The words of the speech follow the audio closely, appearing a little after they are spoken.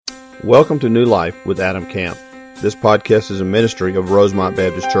Welcome to New Life with Adam Camp. This podcast is a ministry of Rosemont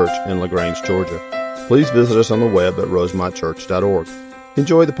Baptist Church in LaGrange, Georgia. Please visit us on the web at rosemontchurch.org.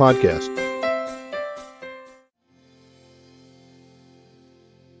 Enjoy the podcast.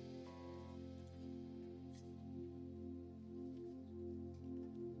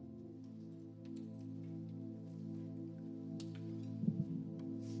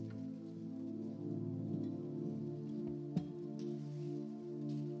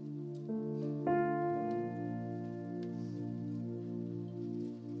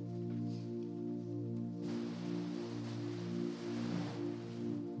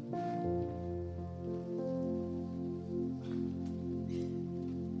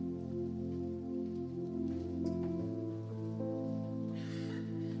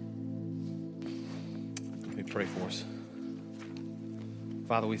 Pray for us.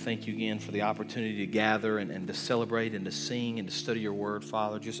 Father, we thank you again for the opportunity to gather and to celebrate and to sing and to study your word,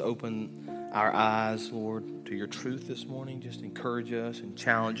 Father. Just open our eyes, Lord, to your truth this morning. Just encourage us and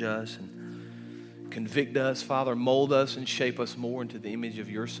challenge us and convict us, Father. Mold us and shape us more into the image of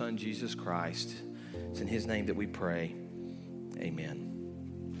your Son, Jesus Christ. It's in his name that we pray.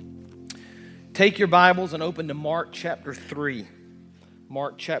 Amen. Take your Bibles and open to Mark chapter 3.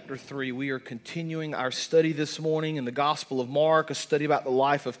 Mark chapter 3. We are continuing our study this morning in the Gospel of Mark, a study about the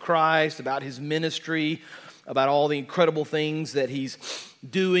life of Christ, about his ministry, about all the incredible things that he's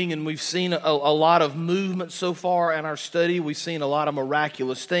doing. And we've seen a lot of movement so far in our study. We've seen a lot of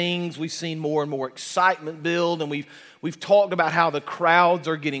miraculous things. We've seen more and more excitement build. And we've talked about how the crowds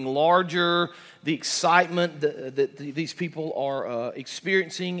are getting larger. The excitement that these people are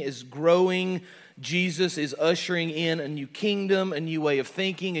experiencing is growing. Jesus is ushering in a new kingdom, a new way of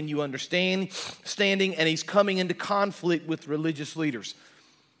thinking, a new understanding, and he's coming into conflict with religious leaders.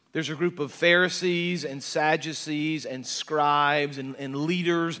 There's a group of Pharisees and Sadducees and scribes and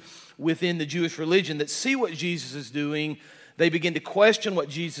leaders within the Jewish religion that see what Jesus is doing. They begin to question what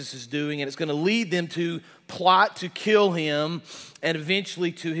Jesus is doing, and it's going to lead them to plot to kill him and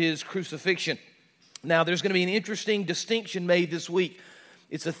eventually to his crucifixion. Now, there's going to be an interesting distinction made this week.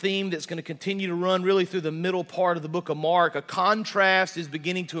 It's a theme that's going to continue to run really through the middle part of the book of Mark. A contrast is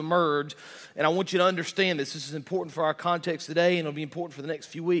beginning to emerge, and I want you to understand this. This is important for our context today, and it'll be important for the next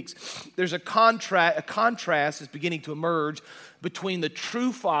few weeks. There's a contrast that's beginning to emerge between the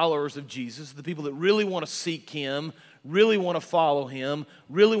true followers of Jesus, the people that really want to seek him, really want to follow him,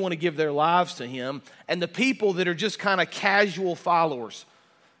 really want to give their lives to him, and the people that are just kind of casual followers.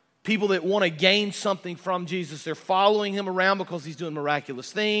 People that want to gain something from Jesus. They're following him around because he's doing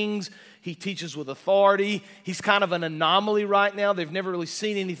miraculous things. He teaches with authority. He's kind of an anomaly right now. They've never really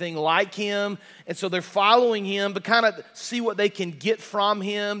seen anything like him. And so they're following him to kind of see what they can get from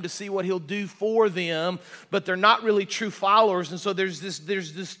him, to see what he'll do for them. But they're not really true followers. And so there's this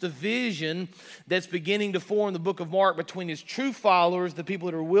division that's beginning to form in the book of Mark between his true followers, the people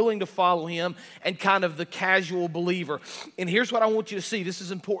that are willing to follow him, and kind of the casual believer. And here's what I want you to see. This is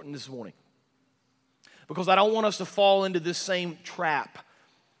important this morning, because I don't want us to fall into this same trap.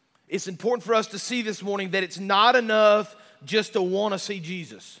 It's important for us to see this morning that it's not enough just to want to see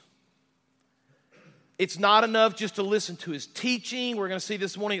Jesus. It's not enough just to listen to his teaching. We're going to see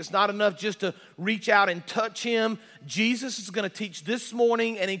this morning it's not enough just to reach out and touch him. Jesus is going to teach this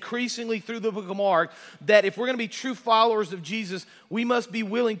morning and increasingly through the book of Mark that if we're going to be true followers of Jesus, we must be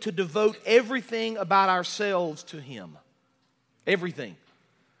willing to devote everything about ourselves to him. Everything.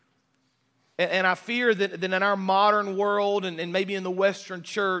 And I fear that in our modern world and maybe in the Western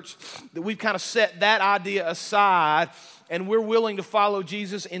church, that we've kind of set that idea aside and we're willing to follow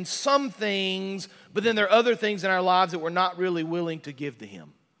Jesus in some things, but then there are other things in our lives that we're not really willing to give to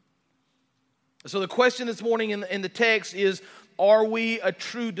him. So the question this morning in the text is, are we a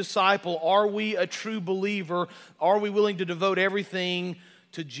true disciple? Are we a true believer? Are we willing to devote everything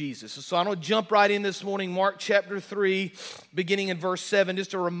to Jesus? So I'm going to jump right in this morning, Mark chapter 3, beginning in verse 7,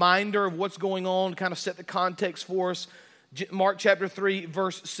 just a reminder of what's going on, kind of set the context for us. Mark chapter 3,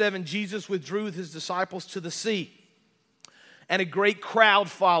 verse 7, Jesus withdrew with his disciples to the sea, and a great crowd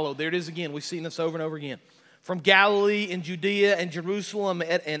followed. There it is again. We've seen this over and over again. From Galilee and Judea and Jerusalem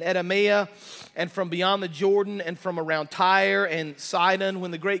and Idumea, and from beyond the Jordan and from around Tyre and Sidon.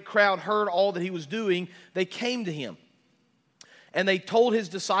 When the great crowd heard all that he was doing, they came to him. And they told his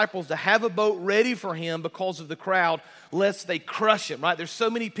disciples to have a boat ready for him because of the crowd, lest they crush him, right? There's so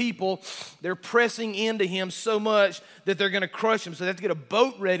many people, they're pressing into him so much that they're going to crush him. So they have to get a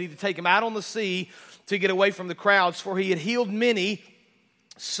boat ready to take him out on the sea to get away from the crowds. For he had healed many,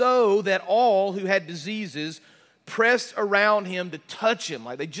 so that all who had diseases pressed around him to touch him,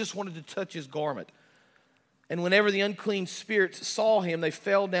 like they just wanted to touch his garment. And whenever the unclean spirits saw him, they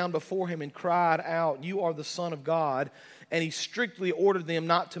fell down before him and cried out, "You are the Son of God." And he strictly ordered them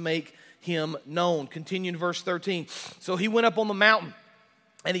not to make him known. Continue in verse 13. So he went up on the mountain,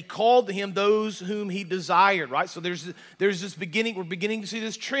 and he called to him those whom he desired, right? So there's this beginning, we're beginning to see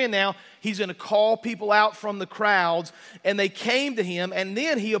this trend now. He's going to call people out from the crowds, and they came to him, and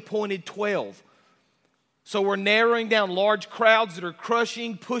then he appointed 12. So we're narrowing down large crowds that are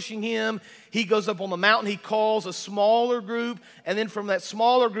crushing, pushing him. He goes up on the mountain, he calls a smaller group, and then from that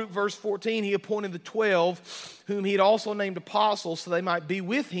smaller group, verse 14, he appointed the 12, whom he had also named apostles, so they might be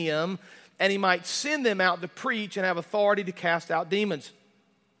with him, and he might send them out to preach and have authority to cast out demons.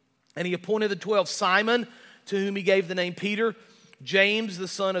 And he appointed the 12, Simon, to whom he gave the name Peter, James, the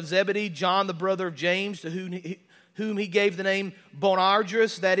son of Zebedee, John, the brother of James, to whom he gave the name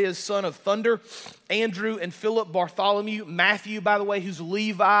Boanerges, that is, son of thunder, Andrew and Philip, Bartholomew, Matthew, by the way, who's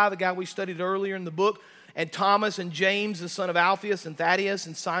Levi, the guy we studied earlier in the book, and Thomas and James, the son of Alphaeus, and Thaddeus,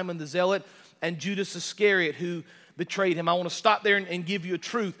 and Simon the Zealot, and Judas Iscariot, who betrayed him. I want to stop there and give you a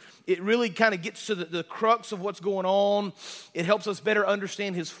truth. It really kind of gets to the crux of what's going on. It helps us better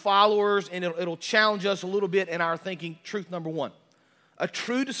understand his followers, and it'll challenge us a little bit in our thinking. Truth number one, a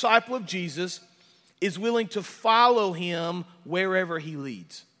true disciple of Jesus is willing to follow him wherever he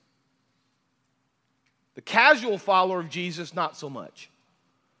leads. The casual follower of Jesus, not so much.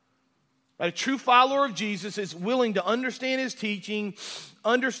 A true follower of Jesus is willing to understand his teaching,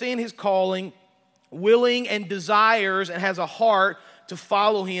 understand his calling, willing and desires and has a heart to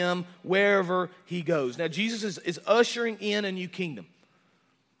follow him wherever he goes. Now, Jesus is ushering in a new kingdom.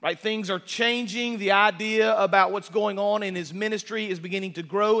 Right, things are changing. The idea about what's going on in his ministry is beginning to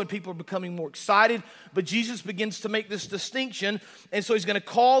grow, and people are becoming more excited. But Jesus begins to make this distinction, and so he's going to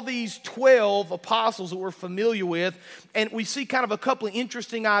call these 12 apostles that we're familiar with, and we see kind of a couple of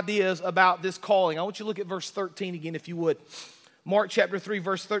interesting ideas about this calling. I want you to look at verse 13 again, if you would. Mark chapter 3,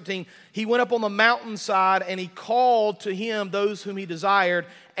 verse 13. He went up on the mountainside, and he called to him those whom he desired,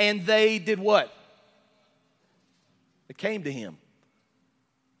 and they did what? They came to him.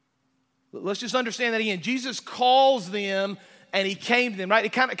 Let's just understand that again. Jesus calls them and he came to them, right?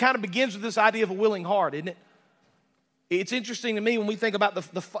 It kind of begins with this idea of a willing heart, isn't it? It's interesting to me when we think about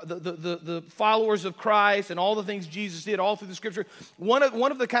the followers of Christ and all the things Jesus did all through the Scripture. One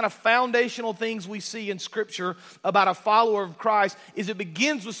of the kind of foundational things we see in Scripture about a follower of Christ is it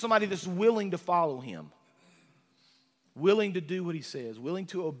begins with somebody that's willing to follow him. Willing to do what he says, willing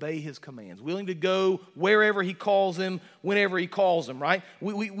to obey his commands, willing to go wherever he calls them, whenever he calls them, right?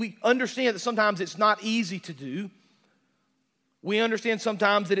 We understand that sometimes it's not easy to do. We understand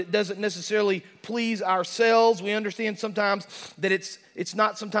sometimes that it doesn't necessarily please ourselves. We understand sometimes that it's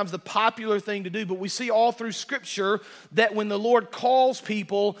not sometimes the popular thing to do, but we see all through Scripture that when the Lord calls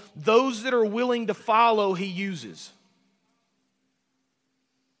people, those that are willing to follow, he uses.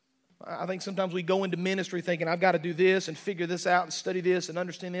 I think sometimes we go into ministry thinking, I've got to do this and figure this out and study this and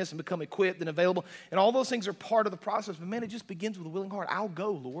understand this and become equipped and available. And all those things are part of the process. But man, it just begins with a willing heart. I'll go,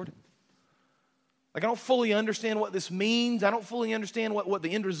 Lord. Like, I don't fully understand what this means. I don't fully understand what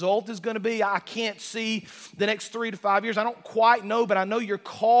the end result is going to be. I can't see the next 3 to 5 years. I don't quite know, but I know you're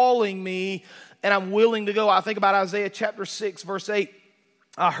calling me and I'm willing to go. I think about Isaiah chapter 6, verse 8.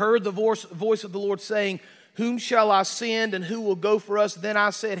 I heard the voice of the Lord saying, "Whom shall I send and who will go for us?" Then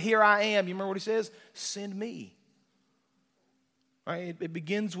I said, "Here I am." You remember what he says? Send me. Right? It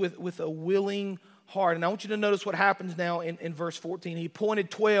begins with a willing heart. And I want you to notice what happens now in verse 14. He appointed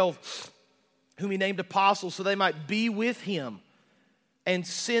 12 whom he named apostles so they might be with him and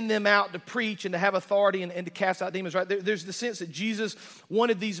send them out to preach and to have authority and to cast out demons, right? There's the sense that Jesus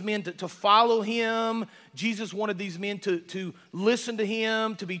wanted these men to follow him. Jesus wanted these men to listen to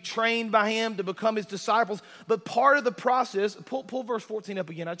him, to be trained by him, to become his disciples. But part of the process, pull verse 14 up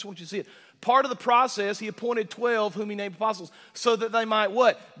again. I just want you to see it. Part of the process, he appointed 12 whom he named apostles so that they might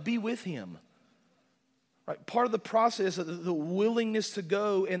what? Be with him. Right? Part of the process of the willingness to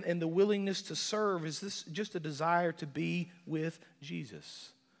go and the willingness to serve is this just a desire to be with Jesus.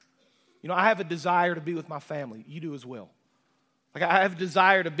 You know, I have a desire to be with my family. You do as well. Like, I have a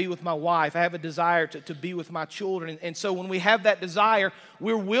desire to be with my wife. I have a desire to be with my children. And so when we have that desire,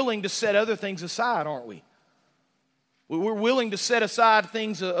 we're willing to set other things aside, aren't we? We're willing to set aside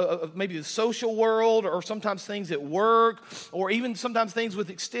things of maybe the social world or sometimes things at work or even sometimes things with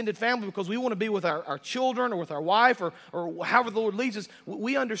extended family because we want to be with our children or with our wife or however the Lord leads us.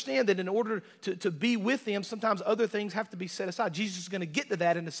 We understand that in order to be with them, sometimes other things have to be set aside. Jesus is going to get to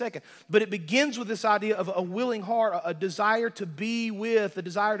that in a second. But it begins with this idea of a willing heart, a desire to be with, a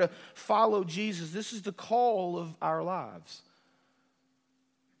desire to follow Jesus. This is the call of our lives.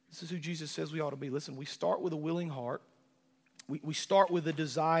 This is who Jesus says we ought to be. Listen, we start with a willing heart. We start with a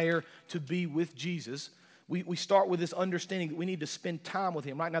desire to be with Jesus. We start with this understanding that we need to spend time with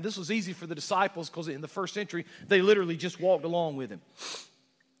him. Right now, this was easy for the disciples because in the first century, they literally just walked along with him.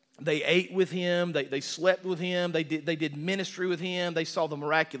 They ate with him. They slept with him. They did ministry with him. They saw the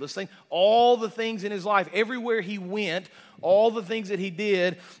miraculous thing. All the things in his life, everywhere he went, all the things that he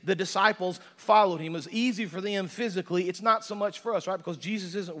did, the disciples followed him. It was easy for them physically. It's not so much for us, right? Because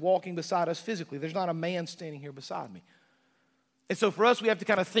Jesus isn't walking beside us physically. There's not a man standing here beside me. And so for us, we have to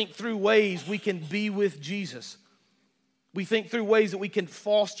kind of think through ways we can be with Jesus. We think through ways that we can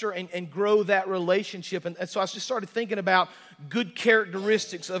foster and grow that relationship. And so I just started thinking about good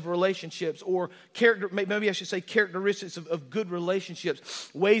characteristics of relationships, or maybe I should say characteristics of good relationships,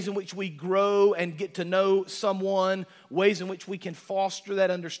 ways in which we grow and get to know someone, ways in which we can foster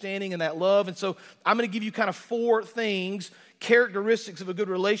that understanding and that love. And so I'm going to give you kind of 4 things, characteristics of a good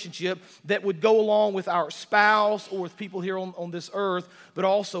relationship that would go along with our spouse or with people here on this earth, but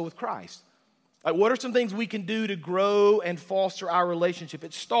also with Christ. Like, what are some things we can do to grow and foster our relationship?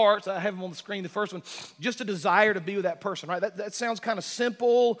 It starts, I have them on the screen, the first one, just a desire to be with that person, right? That sounds kind of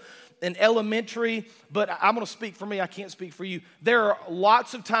simple and elementary, but I'm going to speak for me. I can't speak for you. There are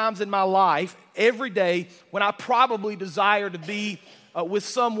lots of times in my life, every day, when I probably desire to be with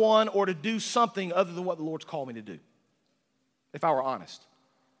someone or to do something other than what the Lord's called me to do, if I were honest.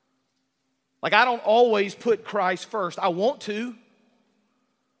 Like, I don't always put Christ first. I want to.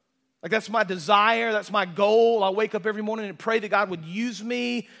 Like, that's my desire, that's my goal. I wake up every morning and pray that God would use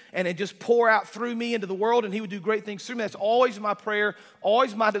me and just pour out through me into the world, and he would do great things through me. That's always my prayer,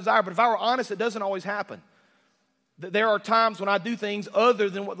 always my desire. But if I were honest, it doesn't always happen. There are times when I do things other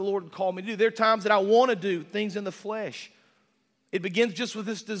than what the Lord would call me to do. There are times that I want to do things in the flesh. It begins just with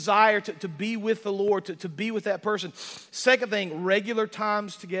this desire to be with the Lord, to be with that person. Second thing, regular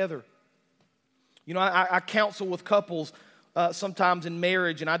times together. You know, I counsel with couples sometimes in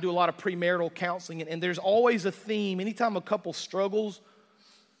marriage, and I do a lot of premarital counseling, and there's always a theme. Anytime a couple struggles,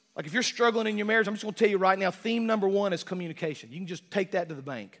 like if you're struggling in your marriage, I'm just going to tell you right now, theme number 1 is communication. You can just take that to the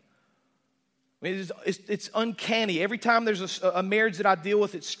bank. I mean, it's uncanny. Every time there's a marriage that I deal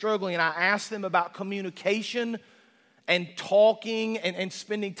with that's struggling, and I ask them about communication and talking and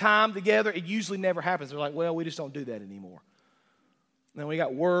spending time together, it usually never happens. They're like, well, we just don't do that anymore. And then we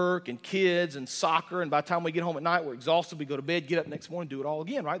got work and kids and soccer, and by the time we get home at night, we're exhausted. We go to bed, get up next morning, do it all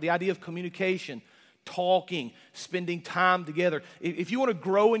again, right? The idea of communication, talking, spending time together. If you want to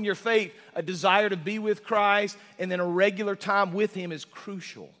grow in your faith, a desire to be with Christ and then a regular time with him is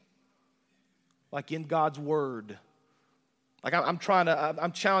crucial. Like in God's Word. Like I'm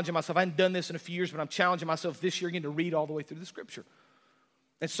challenging myself. I haven't done this in a few years, but I'm challenging myself this year again to read all the way through the Scripture.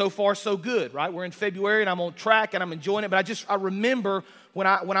 And so far, so good, right? We're in February, and I'm on track, and I'm enjoying it. But I remember when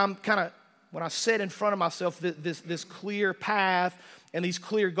I set in front of myself this clear path and these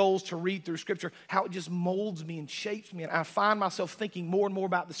clear goals to read through Scripture, how it just molds me and shapes me. And I find myself thinking more and more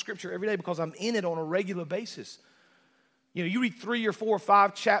about the Scripture every day because I'm in it on a regular basis. You know, you read 3 or 4 or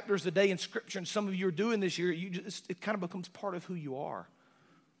 5 chapters a day in Scripture, and some of you are doing this year. It kind of becomes part of who you are.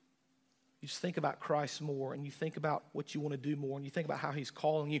 You just think about Christ more, and you think about what you want to do more, and you think about how he's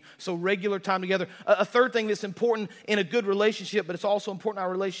calling you. So regular time together. A third thing that's important in a good relationship, but it's also important in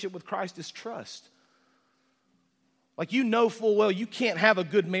our relationship with Christ, is trust. Like, you know full well you can't have a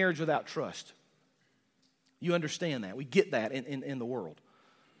good marriage without trust. You understand that. We get that in the world.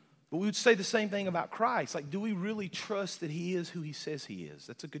 But we would say the same thing about Christ. Like, do we really trust that he is who he says he is?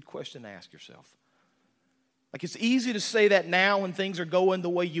 That's a good question to ask yourself. Like, it's easy to say that now when things are going the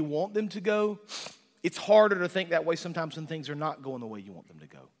way you want them to go. It's harder to think that way sometimes when things are not going the way you want them to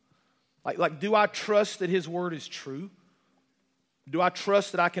go. Like, do I trust that his word is true? Do I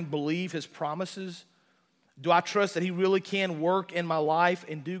trust that I can believe his promises? Do I trust that he really can work in my life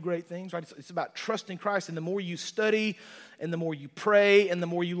and do great things? Right? It's about trusting Christ. And the more you study and the more you pray and the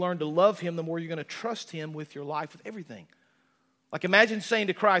more you learn to love him, the more you're going to trust him with your life, with everything. Like, imagine saying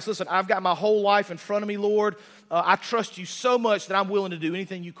to Christ, listen, I've got my whole life in front of me, Lord. I trust you so much that I'm willing to do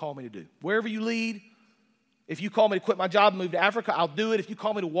anything you call me to do. Wherever you lead, if you call me to quit my job and move to Africa, I'll do it. If you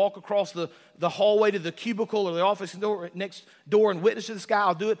call me to walk across the hallway to the cubicle or the office next door and witness to this guy,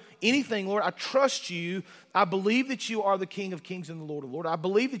 I'll do it. Anything, Lord, I trust you. I believe that you are the King of Kings and the Lord of Lords. I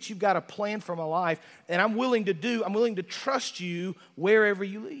believe that you've got a plan for my life, and I'm willing to trust you wherever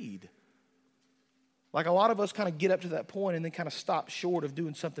you lead. Like, a lot of us kind of get up to that point and then kind of stop short of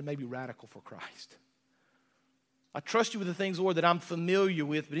doing something maybe radical for Christ. I trust you with the things, Lord, that I'm familiar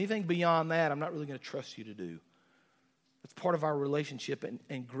with, but anything beyond that, I'm not really going to trust you to do. It's part of our relationship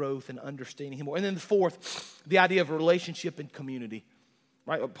and growth and understanding him more. And then the fourth, the idea of relationship and community.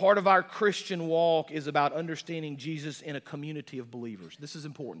 Right? Part of our Christian walk is about understanding Jesus in a community of believers. This is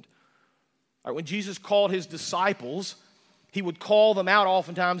important. Right, when Jesus called his disciples, he would call them out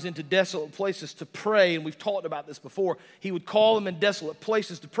oftentimes into desolate places to pray, and we've talked about this before. He would call them in desolate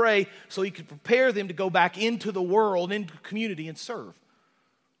places to pray so he could prepare them to go back into the world, into community, and serve.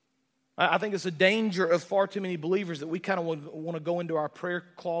 I think it's a danger of far too many believers that we kind of want to go into our prayer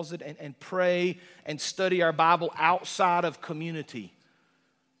closet and pray and study our Bible outside of community.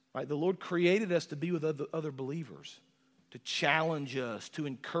 Right? The Lord created us to be with other believers, to challenge us, to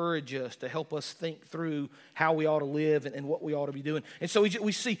encourage us, to help us think through how we ought to live and what we ought to be doing. And so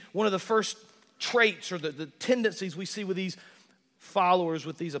we see one of the first traits or the tendencies we see with these followers,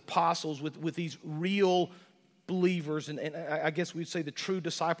 with these apostles, with these real believers, and I guess we'd say the true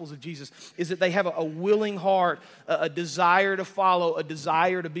disciples of Jesus, is that they have a willing heart, a desire to follow, a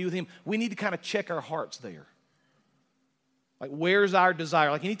desire to be with him. We need to kind of check our hearts there. Like, where's our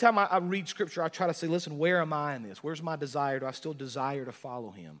desire? Like, anytime I read Scripture, I try to say, listen, where am I in this? Where's my desire? Do I still desire to follow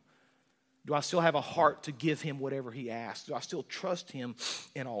him? Do I still have a heart to give him whatever he asks? Do I still trust him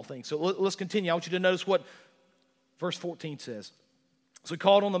in all things? So let's continue. I want you to notice what verse 14 says. So he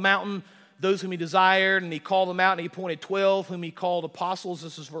called on the mountain those whom he desired, and he called them out, and he appointed 12 whom he called apostles.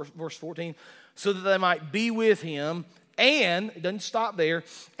 This is verse 14. So that they might be with him, and, it doesn't stop there,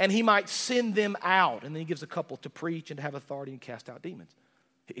 and he might send them out. And then he gives a couple to preach and to have authority and cast out demons.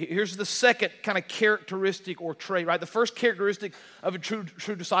 Here's the second kind of characteristic or trait, right? The first characteristic of a true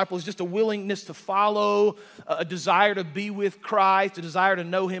disciple is just a willingness to follow, a desire to be with Christ, a desire to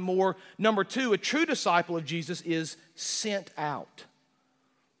know him more. Number two, a true disciple of Jesus is sent out.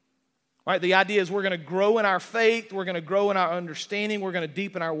 Right? The idea is we're going to grow in our faith, we're going to grow in our understanding, we're going to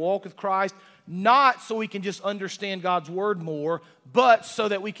deepen our walk with Christ, not so we can just understand God's word more, but so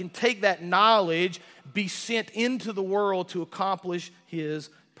that we can take that knowledge, be sent into the world to accomplish his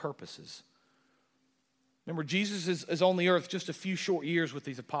purposes. Remember, Jesus is on the earth just a few short years with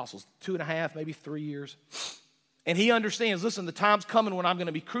these apostles, 2.5, maybe 3 years. And he understands, listen, the time's coming when I'm going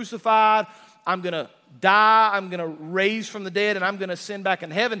to be crucified, I'm going to die, I'm going to raise from the dead, and I'm going to ascend back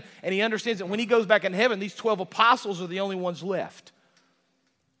in heaven. And he understands that when he goes back in heaven, these 12 apostles are the only ones left.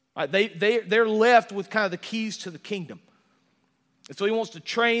 Right? They're left with kind of the keys to the kingdom. And so he wants to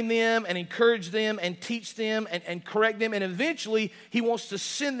train them and encourage them and teach them and correct them. And eventually, he wants to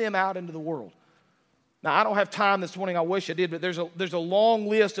send them out into the world. Now, I don't have time this morning. I wish I did. But there's a long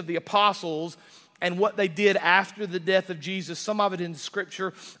list of the apostles and what they did after the death of Jesus. Some of it in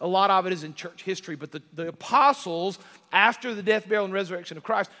Scripture. A lot of it is in church history. But the apostles, after the death, burial, and resurrection of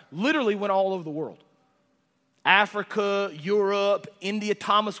Christ, literally went all over the world. Africa, Europe, India.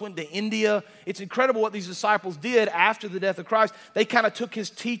 Thomas went to India. It's incredible what these disciples did after the death of Christ. They kind of took his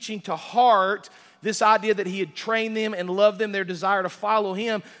teaching to heart, this idea that he had trained them and loved them, their desire to follow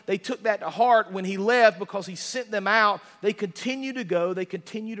him. They took that to heart when he left because he sent them out. They continue to go. They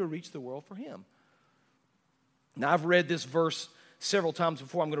continue to reach the world for him. Now, I've read this verse several times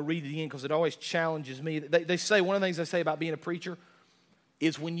before. I'm going to read it again because it always challenges me. They say, one of the things they say about being a preacher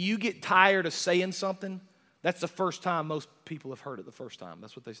is when you get tired of saying something, that's the first time most people have heard it the first time.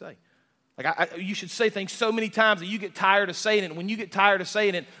 That's what they say. Like, you should say things so many times that you get tired of saying it. And when you get tired of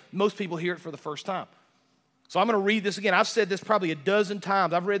saying it, most people hear it for the first time. So I'm going to read this again. I've said this probably a dozen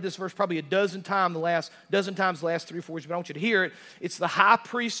times. I've read this verse probably a dozen times the last 3 or 4 years, but I want you to hear it. It's the high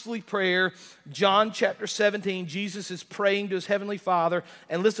priestly prayer, John chapter 17. Jesus is praying to his heavenly Father,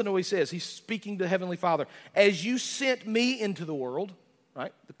 and listen to what he says. He's speaking to heavenly Father. As you sent me into the world,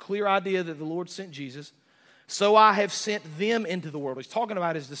 right? The clear idea that the Lord sent Jesus, so I have sent them into the world. He's talking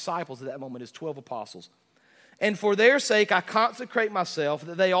about his disciples at that moment, his 12 apostles. And for their sake, I consecrate myself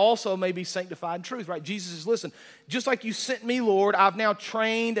that they also may be sanctified in truth. Right? Jesus says, listen, just like you sent me, Lord, I've now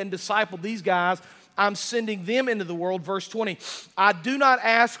trained and discipled these guys. I'm sending them into the world. Verse 20, I do not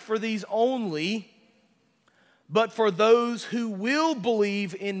ask for these only, but for those who will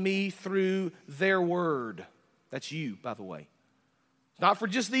believe in me through their word. That's you, by the way. Not for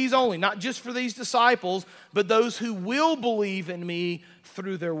just these only, not just for these disciples, but those who will believe in me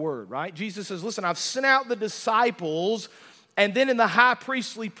through their word, right? Jesus says, listen, I've sent out the disciples, and then in the high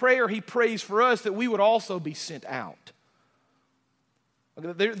priestly prayer, he prays for us that we would also be sent out.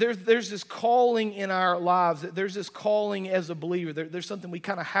 There's this calling in our lives. There's this calling as a believer. There's something we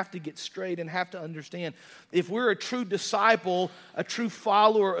kind of have to get straight and have to understand. If we're a true disciple, a true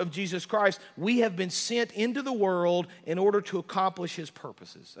follower of Jesus Christ, we have been sent into the world in order to accomplish his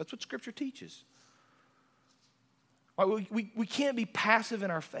purposes. That's what Scripture teaches. We can't be passive in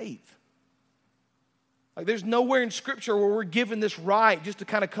our faith. Like there's nowhere in Scripture where we're given this right just to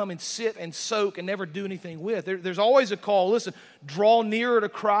kind of come and sit and soak and never do anything with. There's always a call. Listen, draw nearer to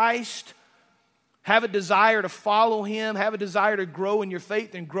Christ. Have a desire to follow Him. Have a desire to grow in your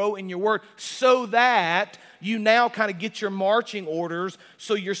faith and grow in your word so that you now kind of get your marching orders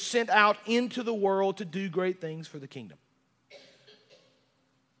so you're sent out into the world to do great things for the kingdom.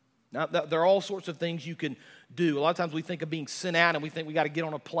 Now, there are all sorts of things you can do. A lot of times we think of being sent out and we think we got to get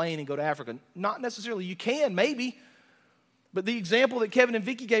on a plane and go to Africa. Not necessarily. You can, maybe. But the example that Kevin and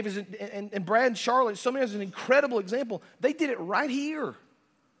Vicki gave us, and Brad and Charlotte, somebody has an incredible example. They did it right here.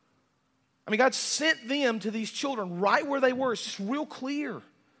 I mean, God sent them to these children right where they were. It's just real clear.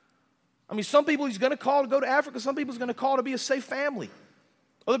 I mean, some people He's going to call to go to Africa. Some people He's going to call to be a safe family.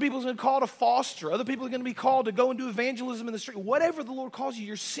 Other people He's going to call to foster. Other people are going to be called to go and do evangelism in the street. Whatever the Lord calls you,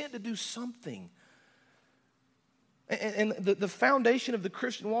 you're sent to do something. And the foundation of the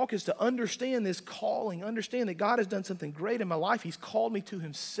Christian walk is to understand this calling, understand that God has done something great in my life. He's called me to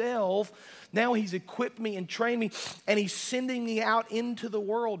Himself. Now He's equipped me and trained me, and He's sending me out into the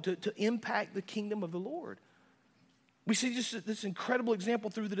world to impact the kingdom of the Lord. We see just this incredible example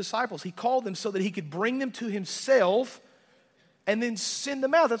through the disciples. He called them so that He could bring them to Himself and then send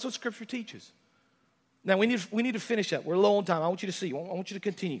them out. That's what Scripture teaches. Now, we need to finish up. We're low on time. I want you to see. I want you to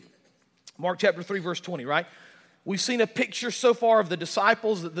continue. Mark chapter 3, verse 20, right? We've seen a picture so far of the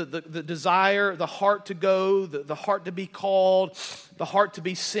disciples, the desire, the heart to go, the heart to be called, the heart to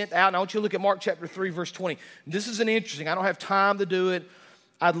be sent out. And I want you to look at Mark chapter 3, verse 20. This is an interesting, I don't have time to do it.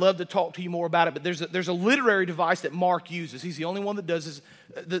 I'd love to talk to you more about it, but there's a literary device that Mark uses. He's the only one that does this.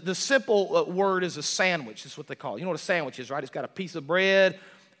 The simple word is a sandwich. That's what they call it. You know what a sandwich is, right? It's got a piece of bread,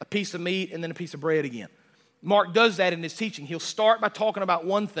 a piece of meat, and then a piece of bread again. Mark does that in his teaching. He'll start by talking about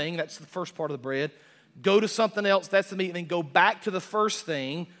one thing. That's the first part of the bread. Go to something else, that's the meat, and then go back to the first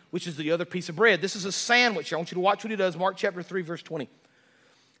thing, which is the other piece of bread. This is a sandwich. I want you to watch what he does. Mark chapter 3, verse 20.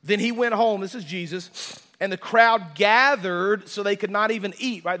 Then he went home, this is Jesus, and the crowd gathered so they could not even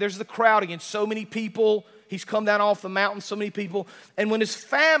eat, right? There's the crowd again, so many people. He's come down off the mountain, so many people. And when his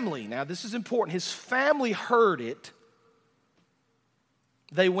family, now this is important, his family heard it,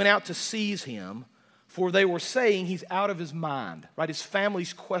 they went out to seize him, for they were saying he's out of his mind, right? His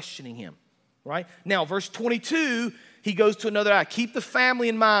family's questioning him. Right? Now, verse 22, he goes to another eye. Keep the family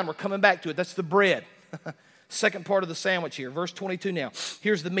in mind. We're coming back to it. That's the bread. Second part of the sandwich here. Verse 22 now.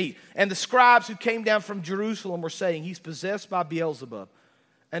 Here's the meat. And the scribes who came down from Jerusalem were saying, he's possessed by Beelzebub.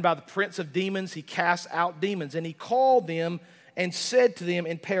 And by the prince of demons, he casts out demons. And he called them and said to them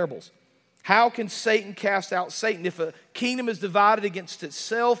in parables, how can Satan cast out Satan? If a kingdom is divided against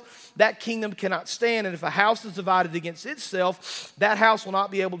itself, that kingdom cannot stand. And if a house is divided against itself, that house will not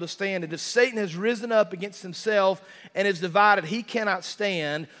be able to stand. And if Satan has risen up against himself and is divided, he cannot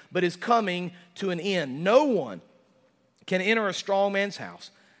stand, but is coming to an end. No one can enter a strong man's house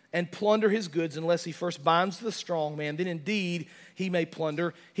and plunder his goods unless he first binds the strong man. Then indeed he may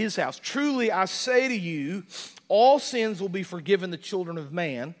plunder his house. Truly I say to you, all sins will be forgiven the children of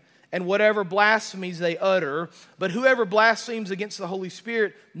man, and whatever blasphemies they utter. But whoever blasphemes against the Holy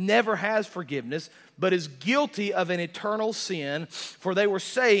Spirit never has forgiveness, but is guilty of an eternal sin, for they were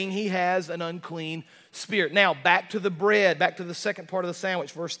saying he has an unclean spirit. Now, back to the bread, back to the second part of the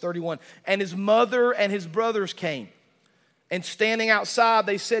sandwich, verse 31. And his mother and his brothers came, and standing outside,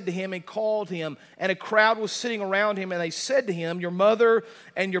 they said to him and called him, and a crowd was sitting around him, and they said to him, your mother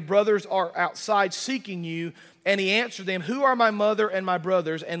and your brothers are outside seeking you. And he answered them, who are my mother and my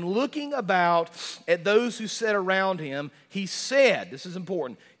brothers? And looking about at those who sat around him, he said, this is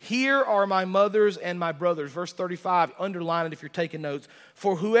important, here are my mothers and my brothers. Verse 35, underline it if you're taking notes.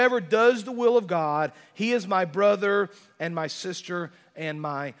 For whoever does the will of God, he is my brother and my sister and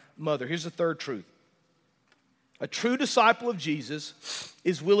my mother. Here's the third truth. A true disciple of Jesus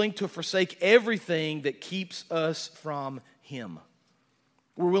is willing to forsake everything that keeps us from him.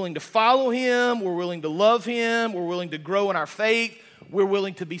 We're willing to follow him. We're willing to love him. We're willing to grow in our faith. We're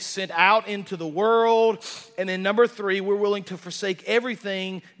willing to be sent out into the world. And then number 3, we're willing to forsake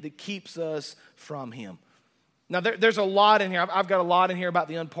everything that keeps us from him. Now, there's a lot in here. I've got a lot in here about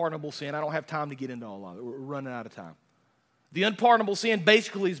the unpardonable sin. I don't have time to get into all of it. We're running out of time. The unpardonable sin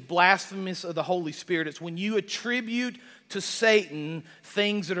basically is blasphemous of the Holy Spirit. It's when you attribute to Satan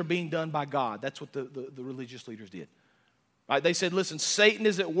things that are being done by God. That's what the religious leaders did. Right? They said, listen, Satan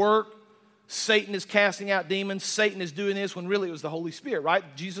is at work. Satan is casting out demons. Satan is doing this when really it was the Holy Spirit,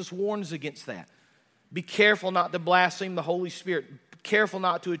 right? Jesus warns against that. Be careful not to blaspheme the Holy Spirit. Be careful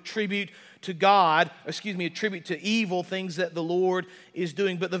not to attribute to attribute to evil things that the Lord is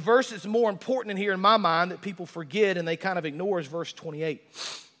doing. But the verse that's more important in here in my mind that people forget and they kind of ignore is verse 28.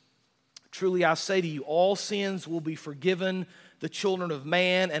 Truly I say to you, all sins will be forgiven the children of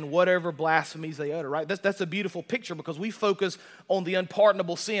man and whatever blasphemies they utter, right? That's a beautiful picture because we focus on the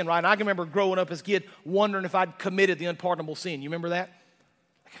unpardonable sin, right? And I can remember growing up as a kid wondering if I'd committed the unpardonable sin. You remember that?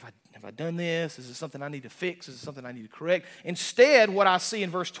 Like, have I done this? Is it something I need to fix? Is it something I need to correct? Instead, what I see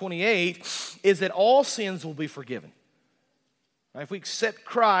in verse 28 is that all sins will be forgiven. Right? If we accept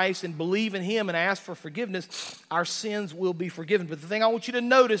Christ and believe in Him and ask for forgiveness, our sins will be forgiven. But the thing I want you to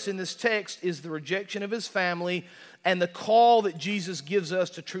notice in this text is the rejection of His family and the call that Jesus gives us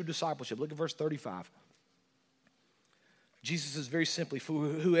to true discipleship. Look at verse 35. Jesus says very simply, for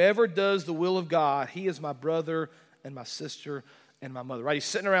whoever does the will of God, he is my brother and my sister and my mother. Right? He's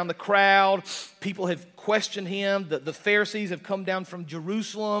sitting around the crowd. People have questioned him. The Pharisees have come down from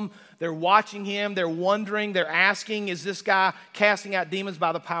Jerusalem. They're watching him. They're wondering. They're asking, is this guy casting out demons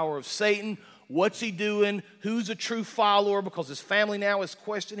by the power of Satan? What's he doing? Who's a true follower? Because his family now is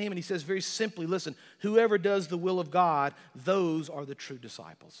questioning him. And he says very simply, listen, whoever does the will of God, those are the true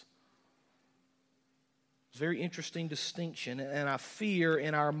disciples. It's a very interesting distinction. And I fear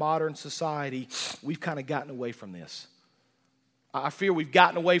in our modern society, we've kind of gotten away from this. I fear we've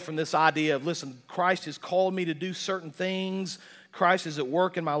gotten away from this idea of, listen, Christ has called me to do certain things. Christ is at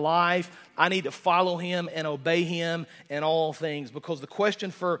work in my life. I need to follow Him and obey Him in all things. Because the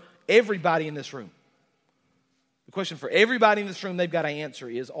question for everybody in this room, they've got to answer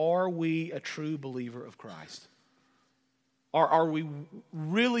is, are we a true believer of Christ? Are we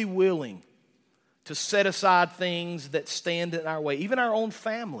really willing to set aside things that stand in our way, even our own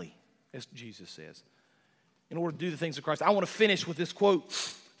family, as Jesus says, in order to do the things of Christ? I want to finish with this quote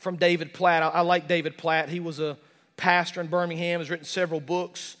from David Platt. I like David Platt. He was a pastor in Birmingham, has written several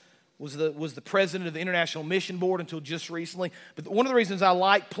books, was the president of the International Mission Board until just recently. But one of the reasons I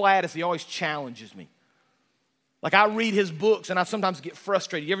like Platt is he always challenges me. Like, I read his books and I sometimes get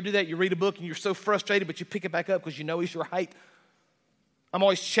frustrated. You ever do that? You read a book and you're so frustrated, but you pick it back up because you know he's right. I'm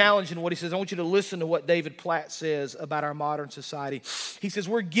always challenging what he says. I want you to listen to what David Platt says about our modern society. He says,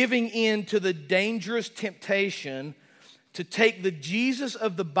 we're giving in to the dangerous temptation to take the Jesus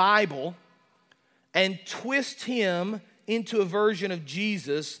of the Bible and twist Him into a version of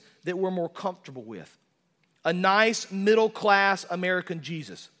Jesus that we're more comfortable with. A nice middle-class American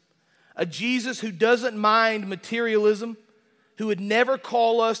Jesus. A Jesus who doesn't mind materialism, who would never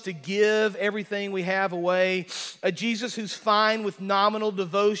call us to give everything we have away. A Jesus who's fine with nominal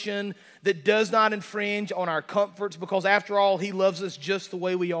devotion, that does not infringe on our comforts, because after all, He loves us just the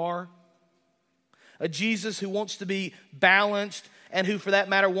way we are. A Jesus who wants to be balanced and who, for that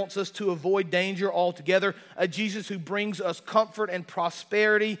matter, wants us to avoid danger altogether. A Jesus who brings us comfort and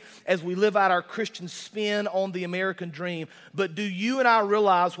prosperity as we live out our Christian spin on the American dream. But do you and I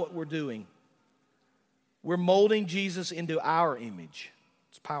realize what we're doing? We're molding Jesus into our image.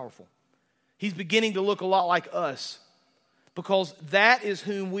 It's powerful. He's beginning to look a lot like us, because that is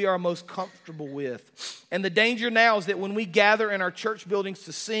whom we are most comfortable with. And the danger now is that when we gather in our church buildings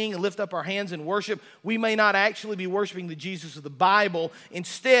to sing and lift up our hands in worship, we may not actually be worshiping the Jesus of the Bible.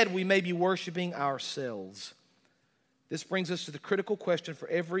 Instead, we may be worshiping ourselves. This brings us to the critical question for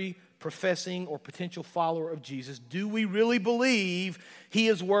every professing or potential follower of Jesus. Do we really believe He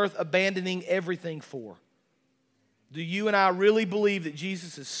is worth abandoning everything for? Do you and I really believe that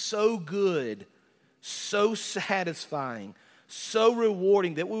Jesus is so good, so satisfying, so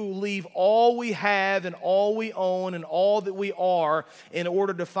rewarding that we will leave all we have and all we own and all that we are in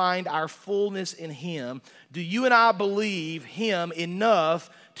order to find our fullness in Him? Do you and I believe Him enough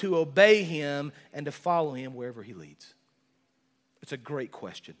to obey Him and to follow Him wherever He leads? It's a great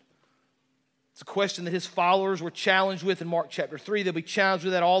question. It's a question that His followers were challenged with in Mark chapter 3. They'll be challenged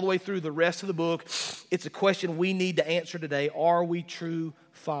with that all the way through the rest of the book. It's a question we need to answer today. Are we true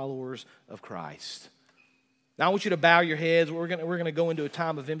followers of Christ? Now, I want you to bow your heads. We're going to go into a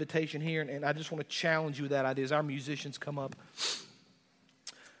time of invitation here, and I just want to challenge you with that idea as our musicians come up.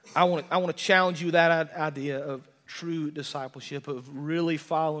 I want to challenge you with that idea of true discipleship, of really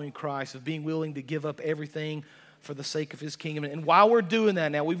following Christ, of being willing to give up everything for the sake of His kingdom. And while we're doing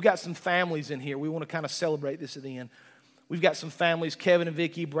that now, we've got some families in here. We want to kind of celebrate this at the end. We've got some families, Kevin and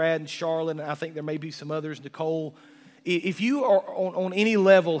Vicky, Brad and Charlotte, and I think there may be some others, Nicole. If you are on any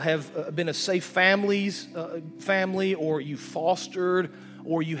level have been a safe family, or you fostered,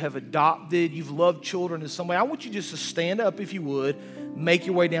 or you have adopted, you've loved children in some way, I want you just to stand up, if you would, make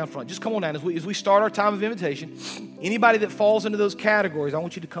your way down front. Just come on down. As we start our time of invitation, anybody that falls into those categories, I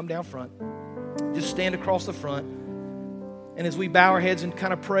want you to come down front. Just stand across the front. And as we bow our heads and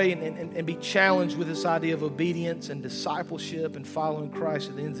kind of pray and be challenged with this idea of obedience and discipleship and following Christ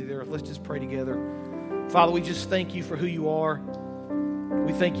to the ends of the earth, let's just pray together. Father, we just thank You for who You are.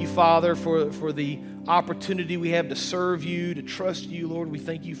 We thank you, Father, for the opportunity we have to serve you, to trust you, Lord. We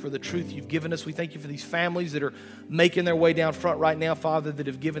thank you for the truth you've given us. We thank you for these families that are making their way down front right now, Father, that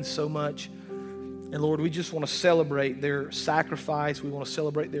have given so much. And Lord, we just want to celebrate their sacrifice. We want to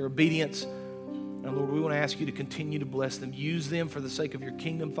celebrate their obedience. And Lord, we want to ask you to continue to bless them. Use them for the sake of your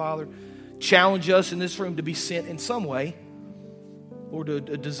kingdom, Father. Challenge us in this room to be sent in some way. Lord, a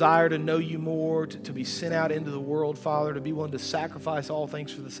desire to know you more, to be sent out into the world, Father, to be willing to sacrifice all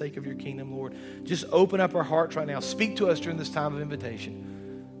things for the sake of your kingdom, Lord. Just open up our hearts right now. Speak to us during this time of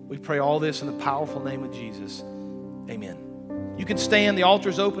invitation. We pray all this in the powerful name of Jesus. Amen. You can stand. The altar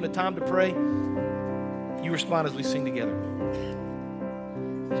is open. A time to pray. You respond as we sing together.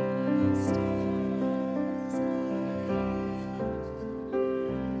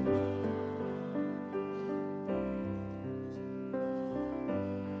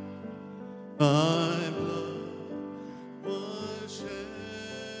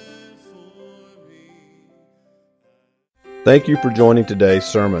 Thank you for joining today's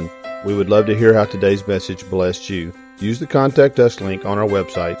sermon. We would love to hear how today's message blessed you. Use the Contact Us link on our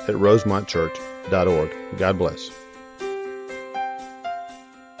website at rosemontchurch.org. God bless.